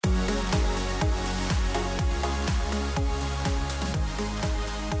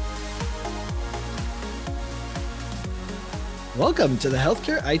Welcome to the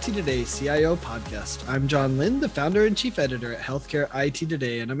Healthcare IT Today CIO podcast. I'm John Lind, the founder and chief editor at Healthcare IT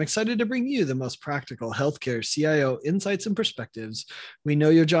Today, and I'm excited to bring you the most practical healthcare CIO insights and perspectives. We know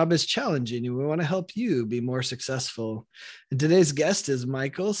your job is challenging, and we want to help you be more successful. And today's guest is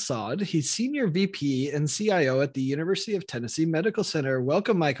Michael Saad. He's Senior VP and CIO at the University of Tennessee Medical Center.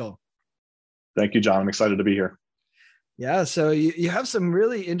 Welcome, Michael. Thank you, John. I'm excited to be here. Yeah, so you have some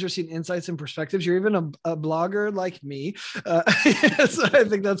really interesting insights and perspectives. You're even a blogger like me. So I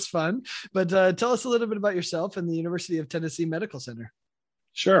think that's fun. But tell us a little bit about yourself and the University of Tennessee Medical Center.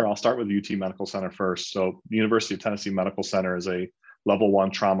 Sure. I'll start with the UT Medical Center first. So the University of Tennessee Medical Center is a level 1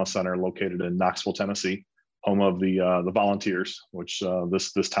 trauma center located in Knoxville, Tennessee, home of the Volunteers, which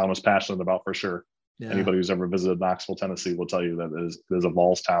this town is passionate about for sure. Yeah. Anybody who's ever visited Knoxville, Tennessee will tell you that it is a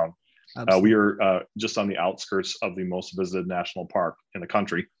Vols town. We are just on the outskirts of the most visited national park in the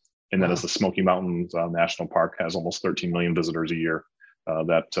country. And that is the Smoky Mountains National Park, has almost 13 million visitors a year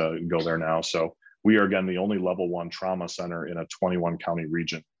that go there now. So we are, again, the only level 1 trauma center in a 21 county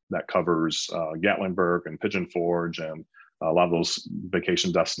region that covers Gatlinburg and Pigeon Forge and a lot of those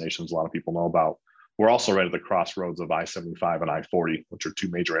vacation destinations a lot of people know about. We're also right at the crossroads of I-75 and I-40, which are two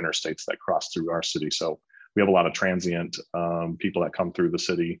major interstates that cross through our city. So we have a lot of transient people that come through the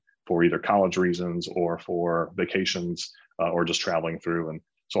city for either college reasons or for vacations or just traveling through. And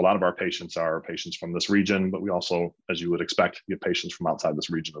so a lot of our patients are patients from this region, but we also, as you would expect, get patients from outside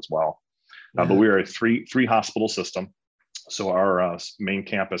this region as well. But we are a three hospital system. So our main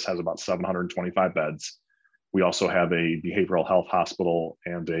campus has about 725 beds. We also have a behavioral health hospital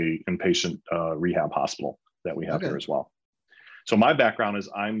and a inpatient rehab hospital that we have here as well. So my background is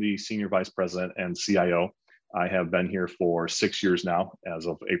I'm the senior vice president and CIO. I have been here for 6 years now, as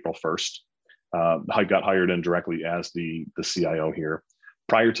of April 1st. I got hired in directly as the CIO here.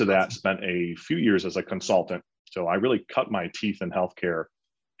 Prior to that, spent a few years as a consultant. So I really cut my teeth in healthcare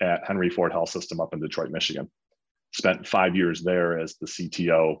at Henry Ford Health System up in Detroit, Michigan. Spent 5 years there as the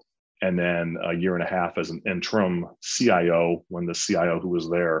CTO, and then a year and a half as an interim CIO when the CIO who was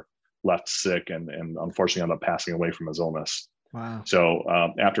there left sick and unfortunately ended up passing away from his illness. Wow. So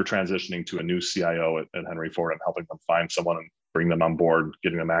after transitioning to a new CIO at Henry Ford and helping them find someone and bring them on board,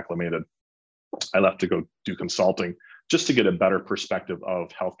 getting them acclimated, I left to go do consulting just to get a better perspective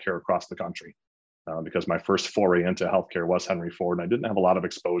of healthcare across the country. Because my first foray into healthcare was Henry Ford, and I didn't have a lot of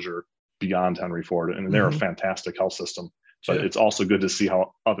exposure beyond Henry Ford. And they're a fantastic health system, but it's also good to see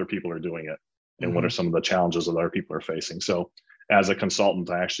how other people are doing it and what are some of the challenges that other people are facing. So as a consultant,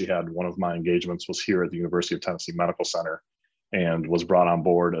 I actually had one of my engagements was here at the University of Tennessee Medical Center, and was brought on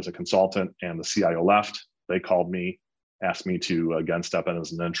board as a consultant, and the CIO left. They called me, asked me to again step in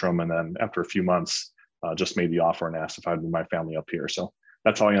as an interim. And then after a few months, just made the offer and asked if I'd move my family up here. So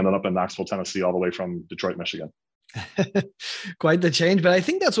that's how I ended up in Knoxville, Tennessee, all the way from Detroit, Michigan. Quite the change, but I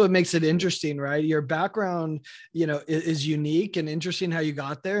think that's what makes it interesting, right? Your background, is unique and interesting how you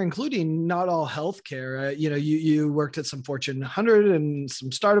got there, including not all healthcare. You worked at some Fortune 100 and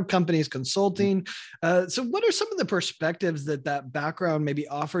some startup companies, consulting. So what are some of the perspectives that background maybe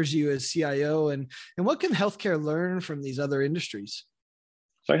offers you as CIO, and what can healthcare learn from these other industries?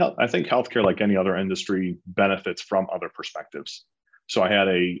 So I think healthcare, like any other industry, benefits from other perspectives. So I had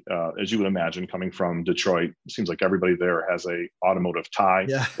as you would imagine, coming from Detroit, it seems like everybody there has a automotive tie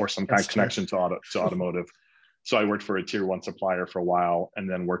or some kind of connection to automotive. So I worked for a tier 1 supplier for a while, and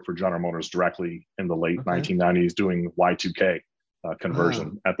then worked for General Motors directly in the late 1990s doing Y2K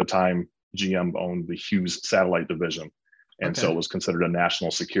conversion. At the time, GM owned the Hughes satellite division. And so it was considered a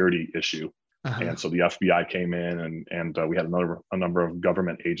national security issue. And so the FBI came in and we had a number of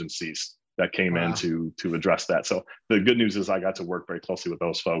government agencies that came in to address that. So the good news is I got to work very closely with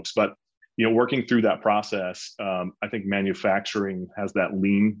those folks. But working through that process, I think manufacturing has that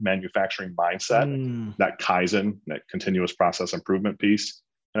lean manufacturing mindset, that Kaizen, that continuous process improvement piece.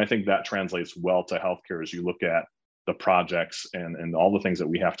 And I think that translates well to healthcare as you look at the projects and all the things that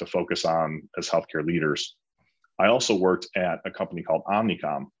we have to focus on as healthcare leaders. I also worked at a company called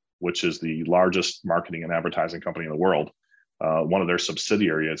Omnicom, which is the largest marketing and advertising company in the world. One of their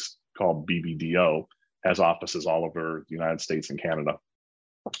subsidiaries called BBDO has offices all over the United States and Canada.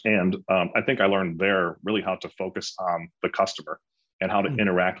 And I think I learned there really how to focus on the customer and how to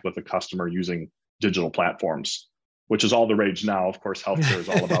interact with the customer using digital platforms, which is all the rage now. Of course, healthcare is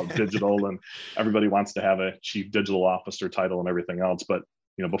all about digital, and everybody wants to have a chief digital officer title and everything else. But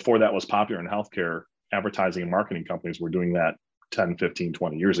before that was popular in healthcare, advertising and marketing companies were doing that 10, 15,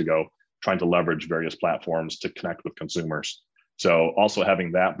 20 years ago, trying to leverage various platforms to connect with consumers. So also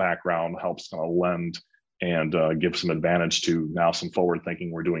having that background helps kind of lend and give some advantage to now some forward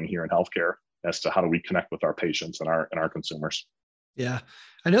thinking we're doing here in healthcare as to how do we connect with our patients and our consumers. Yeah.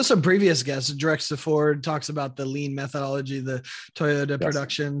 I know some previous guests, Drex Ford talks about the lean methodology, the Toyota Yes.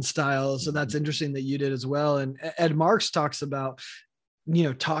 production style. So that's interesting that you did as well. And Ed Marks talks about,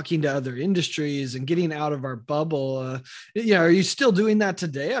 talking to other industries and getting out of our bubble. Are you still doing that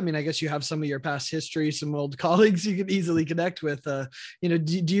today? I mean, I guess you have some of your past history, some old colleagues you could easily connect with. Do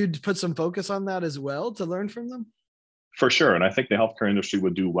you put some focus on that as well to learn from them? For sure. And I think the healthcare industry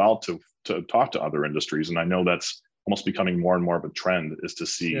would do well to talk to other industries. And I know that's almost becoming more and more of a trend, is to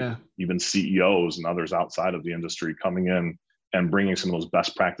see even CEOs and others outside of the industry coming in and bringing some of those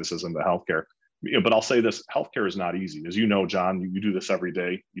best practices into healthcare. But I'll say this, healthcare is not easy. As you know, John, you do this every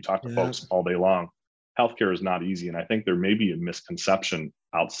day. You talk to folks all day long. Healthcare is not easy. And I think there may be a misconception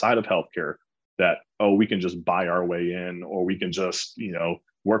outside of healthcare that, we can just buy our way in, or we can just,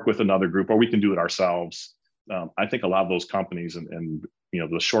 work with another group, or we can do it ourselves. I think a lot of those companies and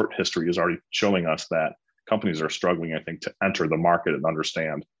the short history is already showing us that companies are struggling, I think, to enter the market and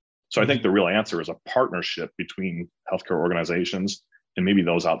understand. So I think the real answer is a partnership between healthcare organizations and maybe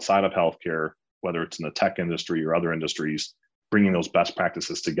those outside of healthcare, whether it's in the tech industry or other industries, bringing those best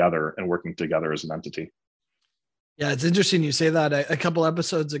practices together and working together as an entity. Yeah, it's interesting you say that. A couple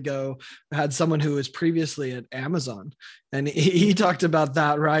episodes ago, I had someone who was previously at Amazon, and he talked about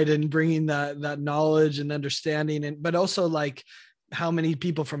that, right? And bringing that knowledge and understanding, but also like how many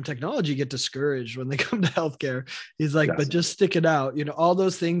people from technology get discouraged when they come to healthcare. He's like, but just stick it out. All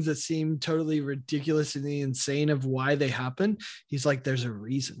those things that seem totally ridiculously insane of why they happen. He's like, there's a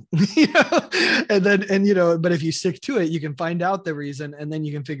reason, but if you stick to it, you can find out the reason, and then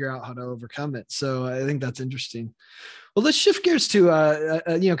you can figure out how to overcome it. So I think that's interesting. Well, let's shift gears to,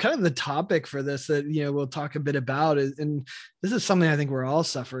 kind of the topic for this that, we'll talk a bit about. And this is something I think we're all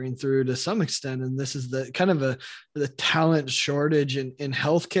suffering through to some extent. And this is the kind of the talent shortage in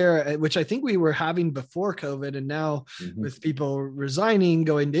healthcare, which I think we were having before COVID. And now with people resigning,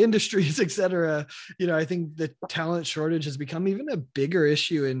 going to industries, et cetera, I think the talent shortage has become even a bigger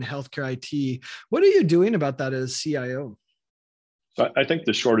issue in healthcare IT. What are you doing about that as CIO? So I think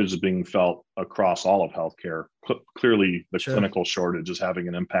the shortage is being felt across all of healthcare. Clearly, the clinical shortage is having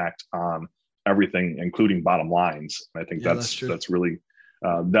an impact on everything, including bottom lines. And I think that's really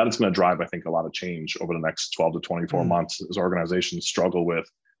that is going to drive, I think, a lot of change over the next 12 to 24 months as organizations struggle with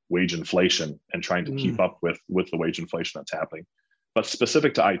wage inflation and trying to keep up with the wage inflation that's happening. But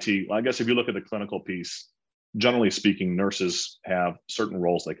specific to IT, well, I guess if you look at the clinical piece, generally speaking, nurses have certain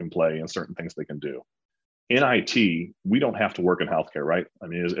roles they can play and certain things they can do. In IT, we don't have to work in healthcare, right? I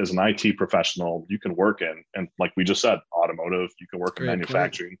mean, as an IT professional, you can work in, and like we just said, automotive, you can work in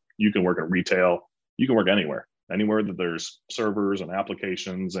manufacturing, you can work in retail, you can work anywhere that there's servers and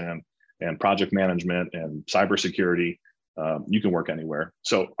applications and project management and cybersecurity, you can work anywhere.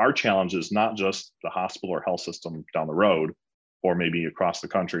 So our challenge is not just the hospital or health system down the road, or maybe across the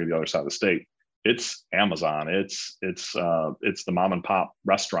country or the other side of the state. It's Amazon, it's the mom and pop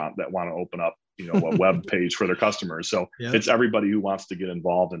restaurant that want to open up a web page for their customers. So it's everybody who wants to get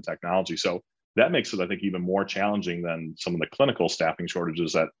involved in technology. So that makes it, I think, even more challenging than some of the clinical staffing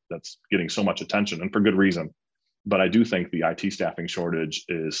shortages that's getting so much attention, and for good reason. But I do think the IT staffing shortage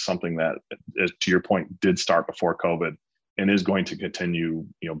is something that, to your point, did start before COVID and is going to continue,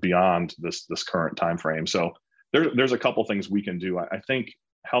 beyond this current time frame. So there's a couple things we can do. I think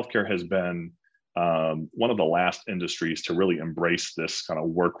healthcare has been one of the last industries to really embrace this kind of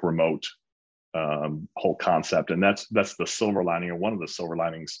work remote whole concept. And that's the silver lining, or one of the silver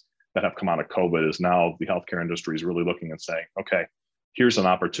linings that have come out of COVID, is now the healthcare industry is really looking and saying, okay, here's an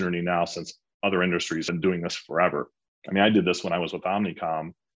opportunity now, since other industries have been doing this forever. I mean, I did this when I was with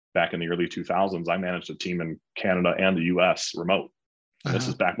Omnicom back in the early 2000s. I managed a team in Canada and the US remote. This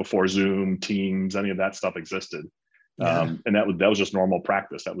is back before Zoom, Teams, any of that stuff existed. And that was just normal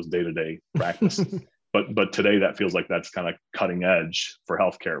practice. That was day-to-day practice. But today that feels like that's kind of cutting edge for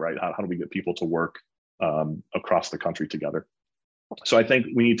healthcare, right? How do we get people to work across the country together? So I think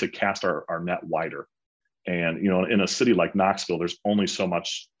we need to cast our net wider. And, in a city like Knoxville, there's only so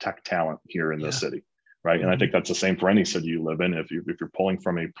much tech talent here in this city, right? And I think that's the same for any city you live in. If you're pulling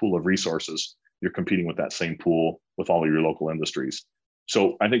from a pool of resources, you're competing with that same pool with all of your local industries.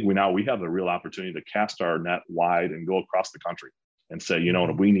 So I think we have the real opportunity to cast our net wide and go across the country and say,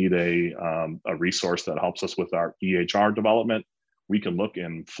 if we need a resource that helps us with our EHR development, we can look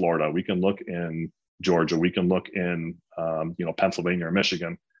in Florida, we can look in Georgia, we can look in Pennsylvania or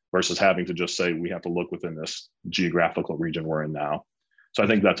Michigan, versus having to just say we have to look within this geographical region we're in now. So I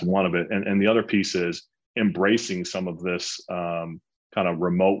think that's one of it. And the other piece is embracing some of this kind of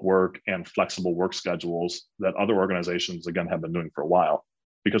remote work and flexible work schedules that other organizations, again, have been doing for a while.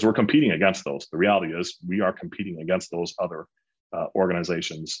 because we're competing against those. The reality is we are competing against those other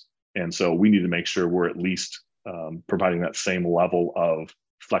organizations. And so we need to make sure we're at least providing that same level of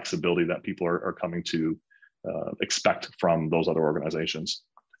flexibility that people are coming to expect from those other organizations.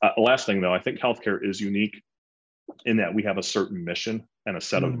 Last thing though, I think healthcare is unique in that we have a certain mission and a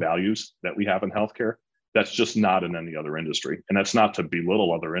set of values that we have in healthcare that's just not in any other industry. And that's not to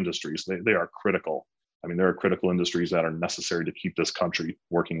belittle other industries. They are critical. I mean, there are critical industries that are necessary to keep this country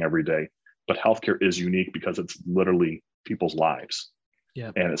working every day. But healthcare is unique because it's literally people's lives.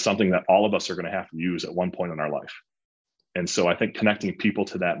 Yeah. And it's something that all of us are going to have to use at one point in our life. And so I think connecting people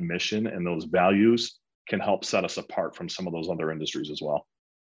to that mission and those values can help set us apart from some of those other industries as well.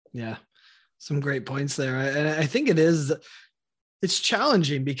 Yeah, some great points there. And I think it's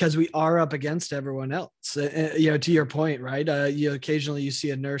challenging because we are up against everyone else, to your point, right? Occasionally you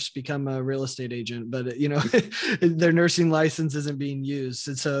see a nurse become a real estate agent, but their nursing license isn't being used.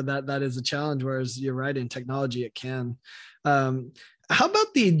 And so that is a challenge. Whereas you're right, in technology, it can. How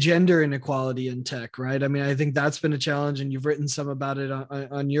about the gender inequality in tech, right? I mean, I think that's been a challenge, and you've written some about it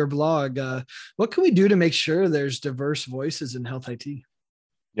on your blog. What can we do to make sure there's diverse voices in health IT?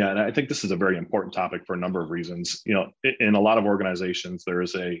 Yeah, and I think this is a very important topic for a number of reasons. In a lot of organizations, there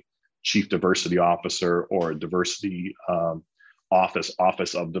is a chief diversity officer or a diversity office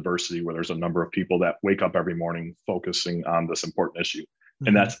of diversity, where there's a number of people that wake up every morning focusing on this important issue.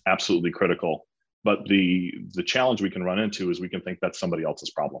 And that's absolutely critical. But the challenge we can run into is we can think that's somebody else's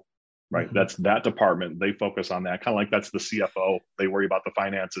problem, right? That's that department. They focus on that, kind of like that's the CFO. They worry about the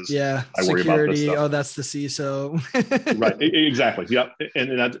finances. Yeah, I security. worry about this stuff. Oh, that's the CISO. Right, exactly. Yep.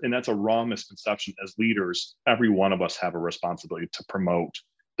 And that's a wrong misconception. As leaders, every one of us have a responsibility to promote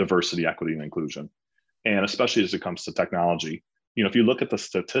diversity, equity, and inclusion. And especially as it comes to technology, if you look at the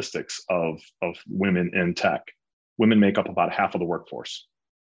statistics of women in tech, women make up about half of the workforce.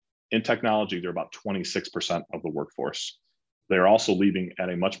 In technology, they're about 26% of the workforce. They're also leaving at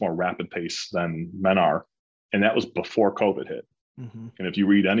a much more rapid pace than men are. And that was before COVID hit. And if you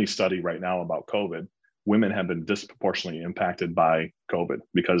read any study right now about COVID, women have been disproportionately impacted by COVID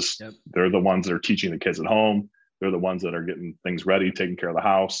because they're the ones that are teaching the kids at home. They're the ones that are getting things ready, taking care of the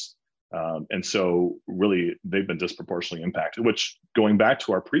house. And so really, they've been disproportionately impacted, which, going back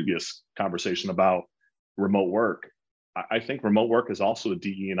to our previous conversation about remote work, I think remote work is also a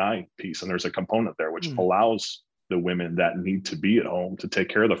DE&I piece, and there's a component there which allows the women that need to be at home to take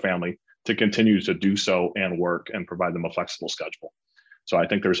care of the family to continue to do so and work and provide them a flexible schedule. So I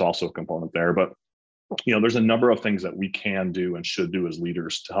think there's also a component there. But there's a number of things that we can do and should do as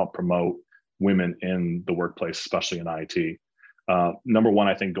leaders to help promote women in the workplace, especially in IT. Number one,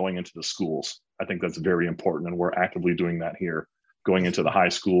 I think going into the schools. I think that's very important, and we're actively doing that here. Going into the high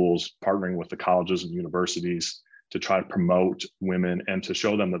schools, partnering with the colleges and universities to try to promote women and to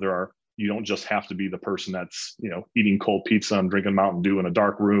show them that you don't just have to be the person that's, eating cold pizza and drinking Mountain Dew in a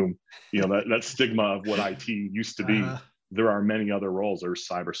dark room, that stigma of what IT used to be. There are many other roles. There's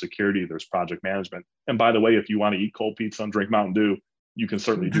cybersecurity, there's project management. And by the way, if you want to eat cold pizza and drink Mountain Dew, you can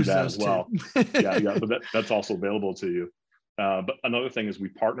certainly do that as well. But that's also available to you. But another thing is we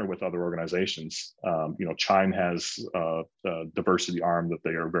partner with other organizations. Chime has a diversity arm that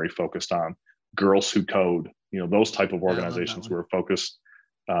they are very focused on. Girls Who Code, those type of organizations who are focused.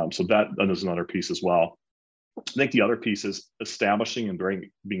 So that is another piece as well. I think the other piece is establishing and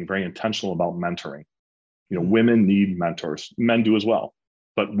being very intentional about mentoring. Women need mentors. Men do as well.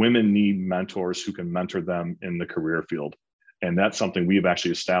 But women need mentors who can mentor them in the career field. And that's something we've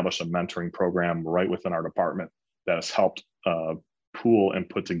actually established a mentoring program right within our department that has helped pool and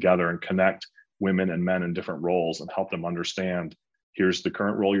put together and connect women and men in different roles and help them understand, here's the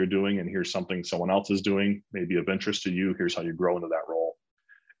current role you're doing, and here's something someone else is doing, maybe of interest to you. Here's how you grow into that role.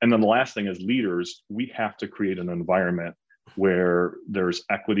 And then the last thing is leaders, we have to create an environment where there's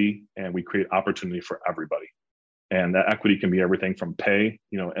equity and we create opportunity for everybody. And that equity can be everything from pay.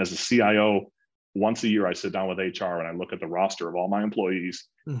 As a CIO, once a year, I sit down with HR and I look at the roster of all my employees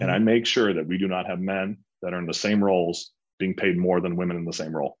and I make sure that we do not have men that are in the same roles being paid more than women in the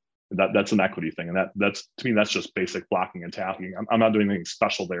same role. That's an equity thing. And that's to me, that's just basic blocking and tackling. I'm not doing anything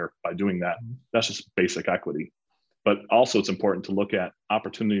special there by doing that. That's just basic equity. But also it's important to look at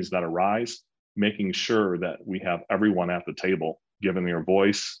opportunities that arise, making sure that we have everyone at the table, giving their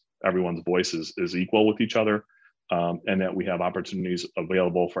voice, everyone's voice is equal with each other, and that we have opportunities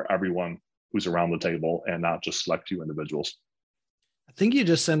available for everyone who's around the table and not just select few individuals. I think you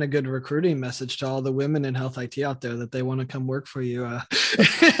just sent a good recruiting message to all the women in health IT out there that they want to come work for you.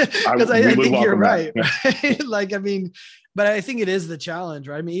 Because I think you're right. Right? but I think it is the challenge,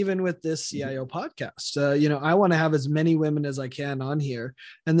 right? I mean, even with this CIO podcast, I want to have as many women as I can on here,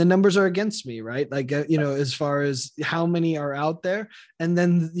 and the numbers are against me, right? Like, as far as how many are out there, and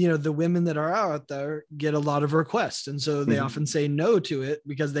then, the women that are out there get a lot of requests. And so they often say no to it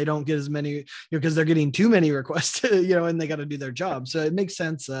because they don't get as many, because they're getting too many requests, and they got to do their job. So it makes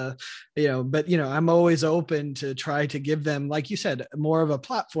sense, but, I'm always open to try to give them, like you said, more of a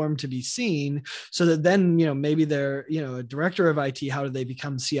platform to be seen, so that then, maybe they're, a director of IT, how do they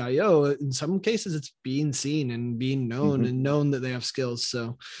become CIO? In some cases, it's being seen and being known and known that they have skills.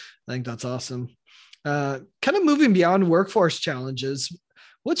 So I think that's awesome. Kind of moving beyond workforce challenges,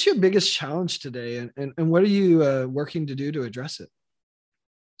 what's your biggest challenge today, and what are you working to do to address it?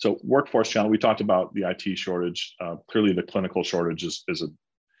 So workforce challenge, we talked about the IT shortage. Clearly, the clinical shortage is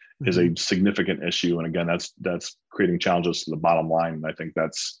a significant issue, and again, that's creating challenges to the bottom line. And I think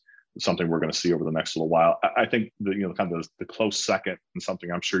that's something we're going to see over the next little while. I think kind of the close second, and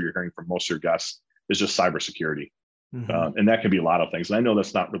something I'm sure you're hearing from most of your guests, is just cybersecurity. And that can be a lot of things. And I know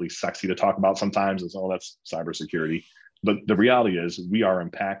that's not really sexy to talk about sometimes. It's, that's cybersecurity. But the reality is we are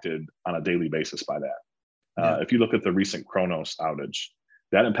impacted on a daily basis by that. If you look at the recent Kronos outage,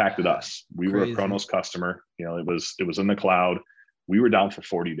 that impacted us. We were a Kronos customer. It was in the cloud. We were down for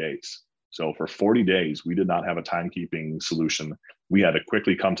 40 days. So for 40 days, we did not have a timekeeping solution. We had to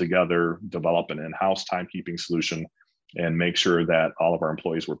quickly come together, develop an in-house timekeeping solution, and make sure that all of our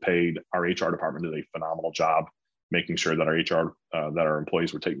employees were paid. Our HR department did a phenomenal job making sure that our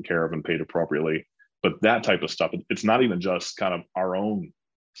employees were taken care of and paid appropriately. But that type of stuff, it's not even just kind of our own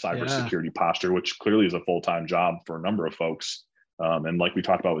cybersecurity posture, which clearly is a full-time job for a number of folks. And like we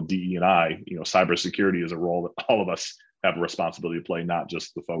talked about with DE&I, cybersecurity is a role that all of us have a responsibility to play, not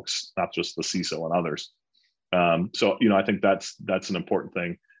just the CISO and others. So I think that's an important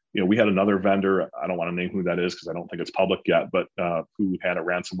thing. We had another vendor, I don't want to name who that is because I don't think it's public yet, but who had a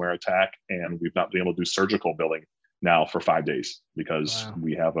ransomware attack, and we've not been able to do surgical billing now for 5 days because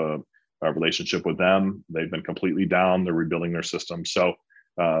we have a relationship with them. They've been completely down. They're rebuilding their system. So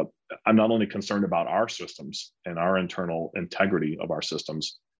I'm not only concerned about our systems and our internal integrity of our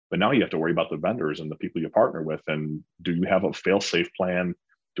systems, but now you have to worry about the vendors and the people you partner with. And do you have a fail-safe plan?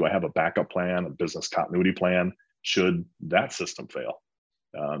 Do I have a backup plan, a business continuity plan, should that system fail?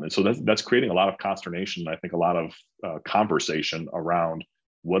 And so that's creating a lot of consternation. I think a lot of conversation around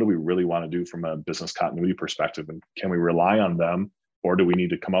what do we really want to do from a business continuity perspective, and can we rely on them, or do we need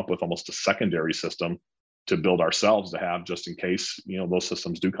to come up with almost a secondary system to build ourselves to have just in case those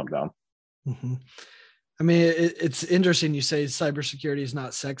systems do come down? I mean, it's interesting you say cybersecurity is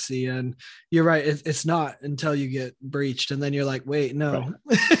not sexy, and you're right. It's not until you get breached, and then you're like, wait, no.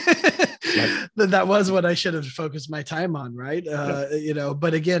 Right. That was what I should have focused my time on, right?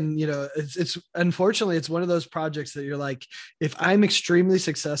 But again, it's unfortunately, it's one of those projects that you're like, if I'm extremely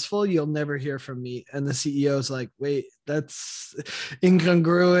successful, you'll never hear from me. And the CEO is like, wait, that's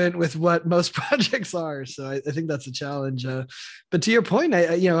incongruent with what most projects are. So I think that's a challenge. But to your point,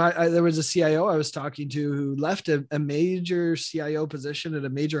 there was a CIO I was talking to who left a major CIO position at a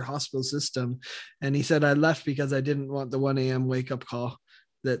major hospital system. And he said, I left because I didn't want the 1 a.m. wake up call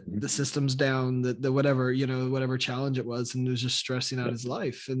that the system's down, the whatever challenge it was, and it was just stressing out his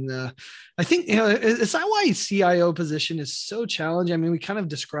life. And I think, it's not why CIO position is so challenging. I mean, we kind of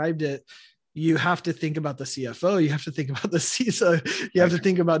described it. You have to think about the CFO, you have to think about the CISO, you have to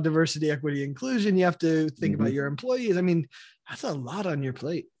think about diversity, equity, inclusion, you have to think about your employees. I mean, that's a lot on your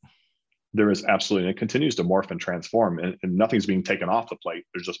plate. There is absolutely, and it continues to morph and transform, and nothing's being taken off the plate.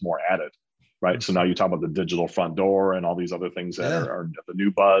 There's just more added. Right. So now you talk about the digital front door and all these other things that are the new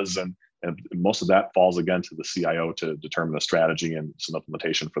buzz. And most of that falls again to the CIO to determine the strategy and some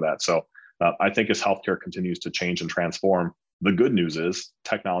implementation for that. So I think as healthcare continues to change and transform, the good news is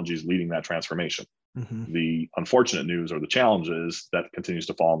technology is leading that transformation. The unfortunate news or the challenge is that continues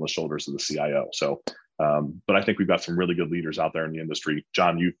to fall on the shoulders of the CIO. So, but I think we've got some really good leaders out there in the industry.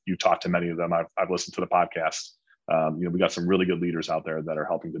 John, you talked to many of them. I've listened to the podcast. We got some really good leaders out there that are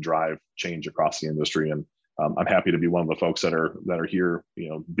helping to drive change across the industry, and I'm happy to be one of the folks that are here,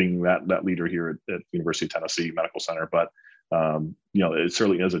 being that leader here at University of Tennessee Medical Center. But it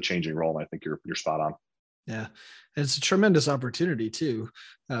certainly is a changing role, and I think you're spot on. Yeah, and it's a tremendous opportunity too.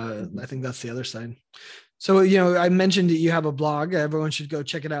 I think that's the other side. So, I mentioned that you have a blog. Everyone should go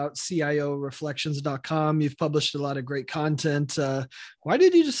check it out, cioreflections.com. You've published a lot of great content. Why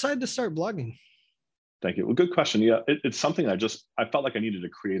did you decide to start blogging? Thank you. Well, good question. Yeah, it's something I felt like I needed a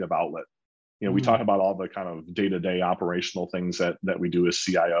creative outlet. We talk about all the kind of day-to-day operational things that we do as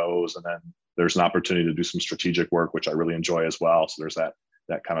CIOs, and then there's an opportunity to do some strategic work, which I really enjoy as well. So there's that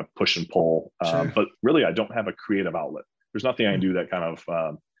kind of push and pull. Sure. But really, I don't have a creative outlet. there's nothing I can do that kind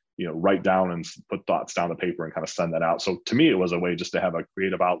of, write down and put thoughts down to paper and kind of send that out. So to me, it was a way just to have a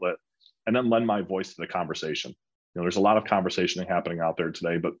creative outlet and then lend my voice to the conversation. There's a lot of conversation happening out there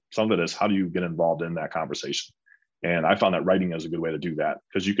today, but some of it is how do you get involved in that conversation? And I found that writing is a good way to do that,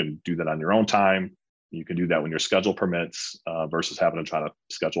 because you can do that on your own time. You can do that when your schedule permits, versus having to try to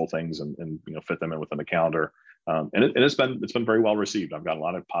schedule things and fit them in within the calendar. And it's been very well received. I've got a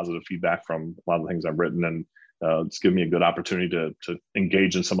lot of positive feedback from a lot of the things I've written, and it's given me a good opportunity to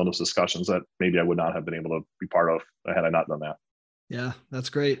engage in some of those discussions that maybe I would not have been able to be part of had I not done that. Yeah, that's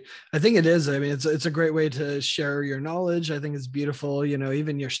great. I think it is. I mean, it's a great way to share your knowledge. I think it's beautiful.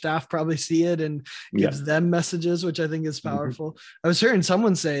 Even your staff probably see it and gives them messages, which I think is powerful. I was hearing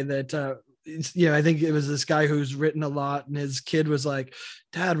someone say that, I think it was this guy who's written a lot, and his kid was like,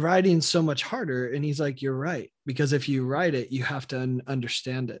 "Dad, writing's so much harder." And he's like, "You're right. Because if you write it, you have to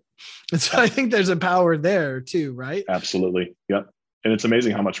understand it." And so I think there's a power there too, right? Absolutely. Yep. And it's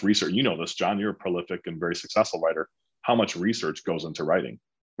amazing how much research, this, John, you're a prolific and very successful writer, how much research goes into writing,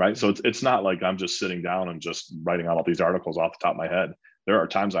 right? So it's not like I'm just sitting down and just writing out all these articles off the top of my head. There are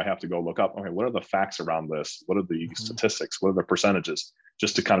times I have to go look up, okay, what are the facts around this? What are the statistics? What are the percentages?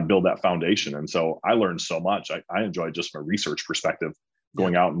 Just to kind of build that foundation. And so I learned so much. I enjoy just from a research perspective,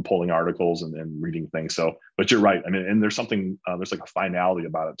 going out and pulling articles and reading things. So, but you're right. I mean, and there's something, there's like a finality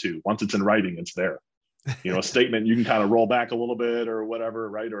about it too. Once it's in writing, it's there. A statement, you can kind of roll back a little bit or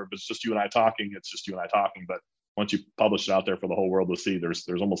whatever, right? Or if it's just you and I talking, it's just you and I talking. But once you publish it out there for the whole world to see, there's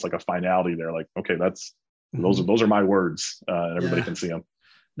almost like a finality there. Like, okay, those are my words, and everybody can see them.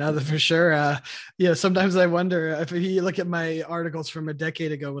 No, for sure. Sometimes I wonder if you look at my articles from a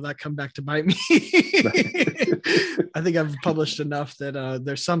decade ago, will that come back to bite me? I think I've published enough that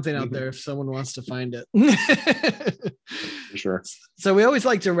there's something out there if someone wants to find it. For sure. So we always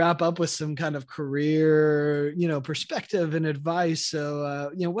like to wrap up with some kind of career, perspective and advice.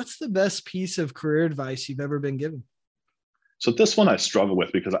 So, what's the best piece of career advice you've ever been given? So this one I struggle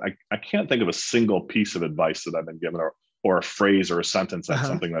with because I can't think of a single piece of advice that I've been given or a phrase or a sentence that's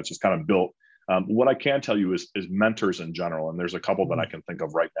something that's just kind of built. What I can tell you is mentors in general, and there's a couple that I can think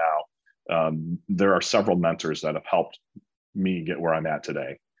of right now. There are several mentors that have helped me get where I'm at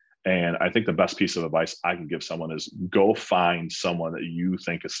today. And I think the best piece of advice I can give someone is go find someone that you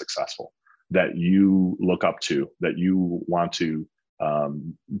think is successful, that you look up to, that you want to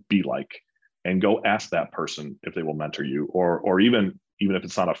be like, and go ask that person if they will mentor you, or even if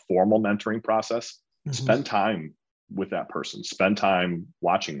it's not a formal mentoring process, spend time with that person, spend time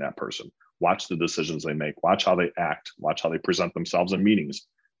watching that person, watch the decisions they make, watch how they act, watch how they present themselves in meetings,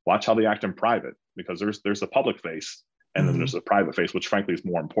 watch how they act in private, because there's a public face and then there's a private face, which frankly is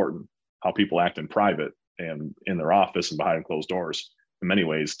more important. How people act in private and in their office and behind closed doors in many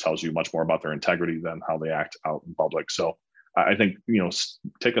ways tells you much more about their integrity than how they act out in public. So I think,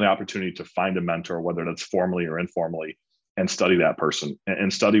 take an opportunity to find a mentor, whether that's formally or informally, and study that person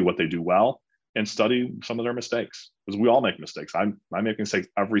and study what they do well and study some of their mistakes, because we all make mistakes. I make mistakes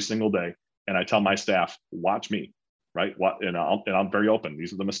every single day. And I tell my staff, watch me, right? And I'm very open.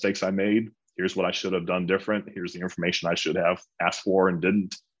 These are the mistakes I made. Here's what I should have done different. Here's the information I should have asked for and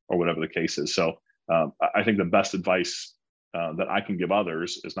didn't, or whatever the case is. So I think the best advice that I can give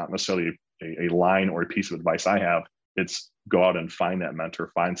others is not necessarily a line or a piece of advice I have. It's go out and find that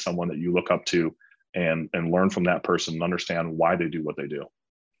mentor, find someone that you look up to, and learn from that person and understand why they do what they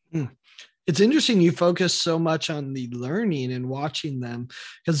do. It's interesting you focus so much on the learning and watching them,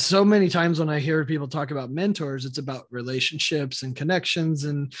 because so many times when I hear people talk about mentors, it's about relationships and connections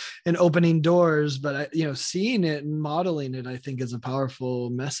and opening doors. But seeing it and modeling it, I think, is a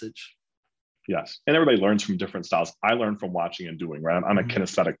powerful message. Yes. And everybody learns from different styles. I learn from watching and doing, right? I'm a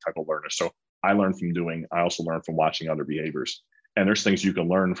kinesthetic type of learner. So I learn from doing. I also learn from watching other behaviors. And there's things you can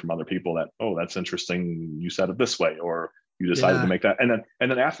learn from other people that, oh, that's interesting. You said it this way, or you decided to make that. And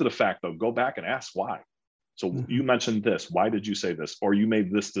then after the fact, though, go back and ask why. So you mentioned this. Why did you say this? Or you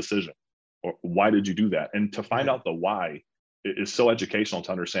made this decision? Or why did you do that? And to find out the why is so educational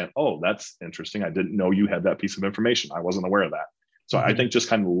to understand, oh, that's interesting. I didn't know you had that piece of information. I wasn't aware of that. So I think just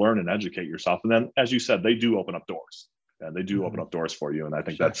kind of learn and educate yourself. And then, as you said, they do open up doors. They do open up doors for you. And I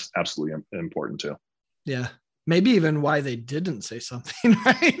think that's absolutely important too. Yeah. Maybe even why they didn't say something,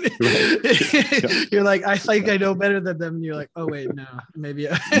 right? You're like, I think I know better than them. And you're like, oh, wait, no, maybe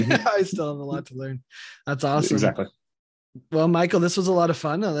I still have a lot to learn. That's awesome. Exactly. Well, Michael, this was a lot of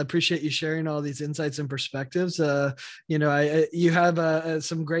fun. I appreciate you sharing all these insights and perspectives. You have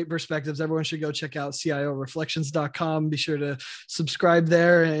some great perspectives. Everyone should go check out CIOreflections.com. Be sure to subscribe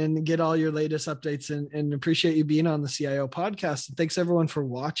there and get all your latest updates, and appreciate you being on the CIO podcast. And thanks everyone for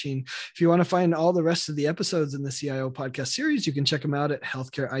watching. If you want to find all the rest of the episodes in the CIO podcast series, you can check them out at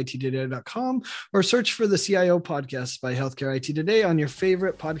healthcareittoday.com or search for the CIO podcast by Healthcare IT Today on your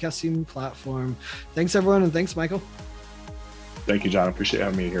favorite podcasting platform. Thanks everyone. And thanks, Michael. Thank you, John. I appreciate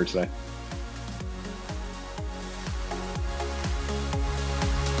having me here today.